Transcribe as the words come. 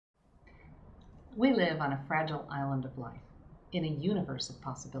We live on a fragile island of life, in a universe of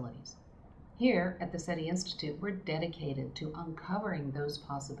possibilities. Here at the SETI Institute, we're dedicated to uncovering those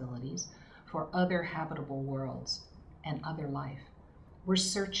possibilities for other habitable worlds and other life. We're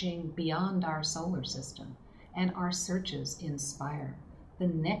searching beyond our solar system, and our searches inspire the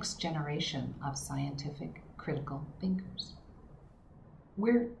next generation of scientific critical thinkers.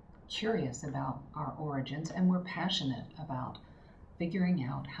 We're curious about our origins, and we're passionate about figuring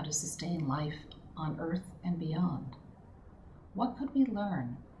out how to sustain life on Earth and beyond. What could we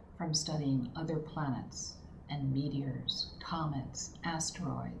learn from studying other planets and meteors, comets,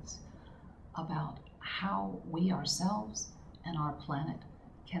 asteroids, about how we ourselves and our planet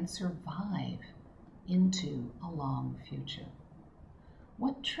can survive into a long future?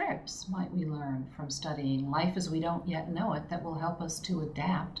 What tricks might we learn from studying life as we don't yet know it that will help us to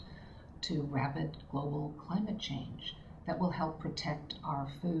adapt to rapid global climate change, that will help protect our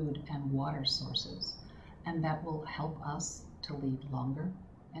food and water sources, and that will help us to lead longer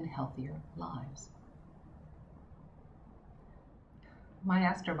and healthier lives? My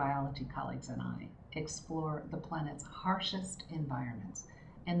astrobiology colleagues and I explore the planet's harshest environments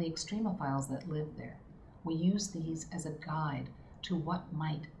and the extremophiles that live there. We use these as a guide to what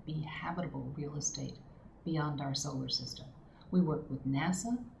might be habitable real estate beyond our solar system. We work with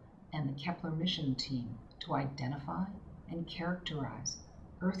NASA and the Kepler mission team to identify and characterize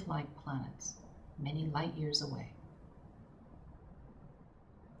Earth-like planets many light years away.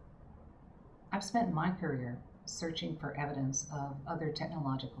 I've spent my career searching for evidence of other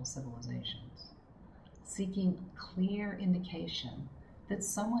technological civilizations, seeking clear indication that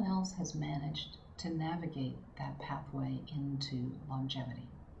someone else has managed to navigate that pathway into longevity.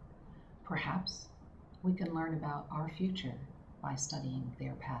 Perhaps we can learn about our future by studying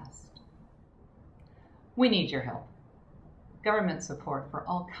their past. We need your help. Government support for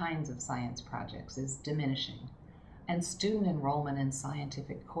all kinds of science projects is diminishing, and student enrollment in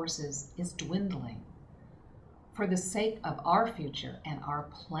scientific courses is dwindling. For the sake of our future and our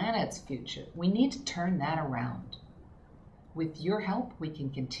planet's future, we need to turn that around. With your help, we can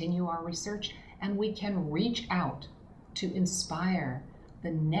continue our research, and we can reach out to inspire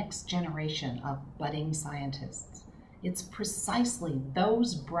the next generation of budding scientists. It's precisely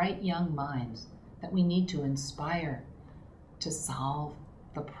those bright young minds that we need to inspire to solve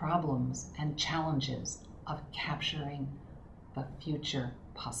the problems and challenges of capturing the future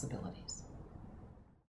possibilities.